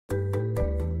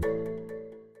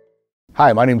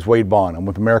Hi, my name is Wade Bond. I'm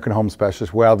with American Home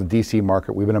Specialists. We're out of the DC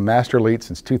market. We've been a master elite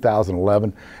since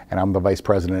 2011, and I'm the Vice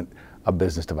President of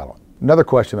Business Development. Another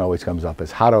question that always comes up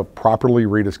is how to properly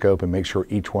read a scope and make sure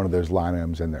each one of those line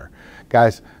items in there.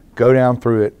 Guys, go down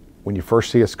through it when you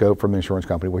first see a scope from the insurance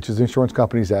company, which is the insurance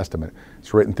company's estimate.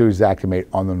 It's written through Xactimate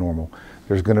on the normal.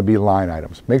 There's going to be line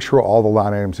items. Make sure all the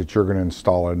line items that you're going to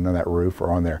install on that roof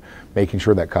are on there, making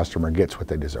sure that customer gets what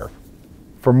they deserve.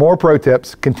 For more pro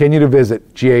tips, continue to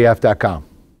visit GAF.com.